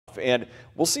And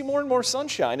we'll see more and more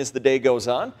sunshine as the day goes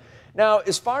on. Now,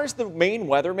 as far as the main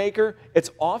weather maker, it's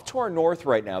off to our north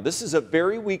right now. This is a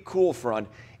very weak cool front,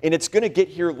 and it's going to get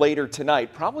here later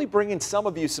tonight, probably bringing some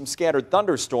of you some scattered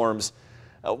thunderstorms.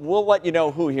 We'll let you know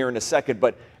who here in a second,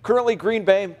 but currently Green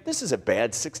Bay, this is a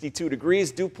bad 62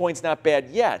 degrees. Dew point's not bad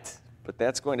yet, but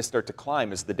that's going to start to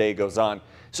climb as the day goes on.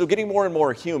 So getting more and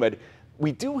more humid.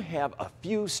 We do have a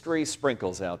few stray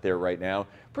sprinkles out there right now,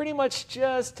 pretty much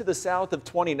just to the south of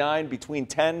 29, between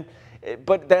 10,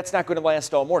 but that's not going to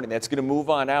last all morning. That's going to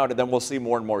move on out, and then we'll see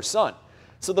more and more sun.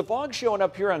 So the fog showing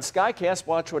up here on Skycast,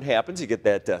 watch what happens. You get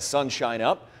that sunshine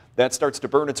up. That starts to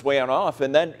burn its way on off,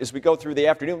 and then as we go through the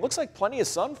afternoon, looks like plenty of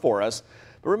sun for us.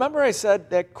 But remember I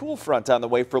said that cool front on the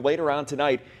way for later on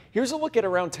tonight. Here's a look at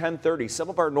around 10:30. Some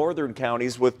of our northern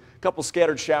counties with a couple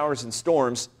scattered showers and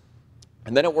storms.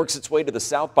 And then it works its way to the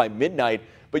south by midnight.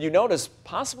 But you notice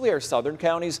possibly our southern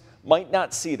counties might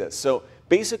not see this. So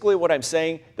basically what I'm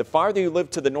saying, the farther you live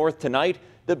to the north tonight,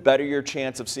 the better your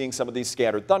chance of seeing some of these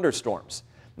scattered thunderstorms.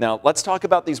 Now let's talk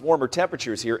about these warmer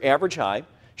temperatures here. Average high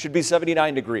should be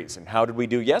 79 degrees. And how did we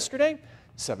do yesterday?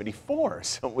 74.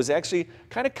 So it was actually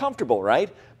kind of comfortable,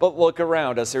 right? But look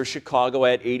around us. There's Chicago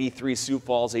at 83, Sioux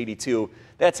Falls 82.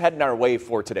 That's heading our way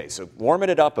for today. So warming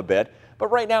it up a bit. But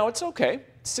right now it's okay.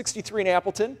 63 in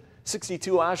Appleton,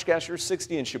 62 Oshkosh,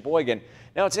 60 in Sheboygan.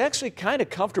 Now it's actually kind of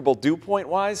comfortable dew point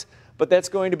wise, but that's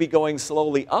going to be going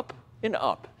slowly up and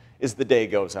up as the day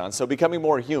goes on, so becoming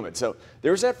more humid. So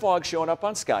there's that fog showing up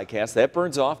on Skycast. That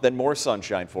burns off, then more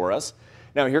sunshine for us.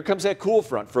 Now here comes that cool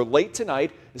front. For late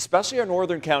tonight, especially our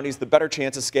northern counties, the better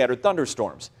chance of scattered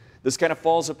thunderstorms. This kind of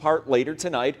falls apart later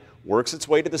tonight, works its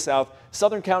way to the south.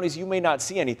 Southern counties, you may not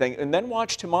see anything. And then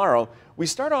watch tomorrow. We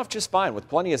start off just fine with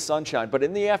plenty of sunshine, but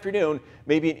in the afternoon,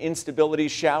 maybe an instability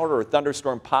shower or a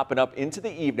thunderstorm popping up into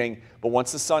the evening. But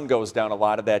once the sun goes down, a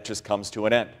lot of that just comes to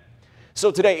an end. So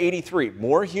today, 83,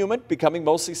 more humid, becoming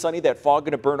mostly sunny. That fog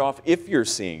going to burn off if you're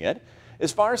seeing it.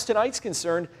 As far as tonight's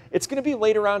concerned, it's going to be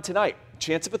later on tonight.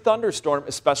 Chance of a thunderstorm,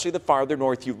 especially the farther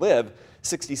north you live,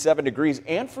 67 degrees.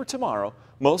 And for tomorrow,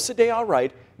 most of the day all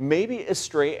right, maybe a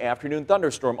stray afternoon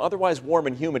thunderstorm, otherwise warm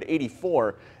and humid,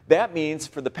 84. That means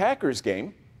for the Packers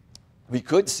game, we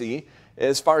could see,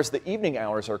 as far as the evening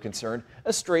hours are concerned,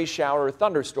 a stray shower or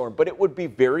thunderstorm, but it would be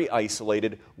very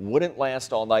isolated, wouldn't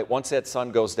last all night. Once that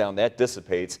sun goes down, that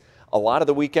dissipates. A lot of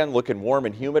the weekend looking warm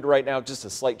and humid right now, just a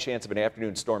slight chance of an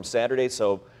afternoon storm Saturday.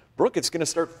 So, Brooke, it's going to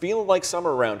start feeling like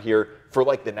summer around here for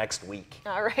like the next week.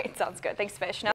 All right, sounds good. Thanks, Fish. Now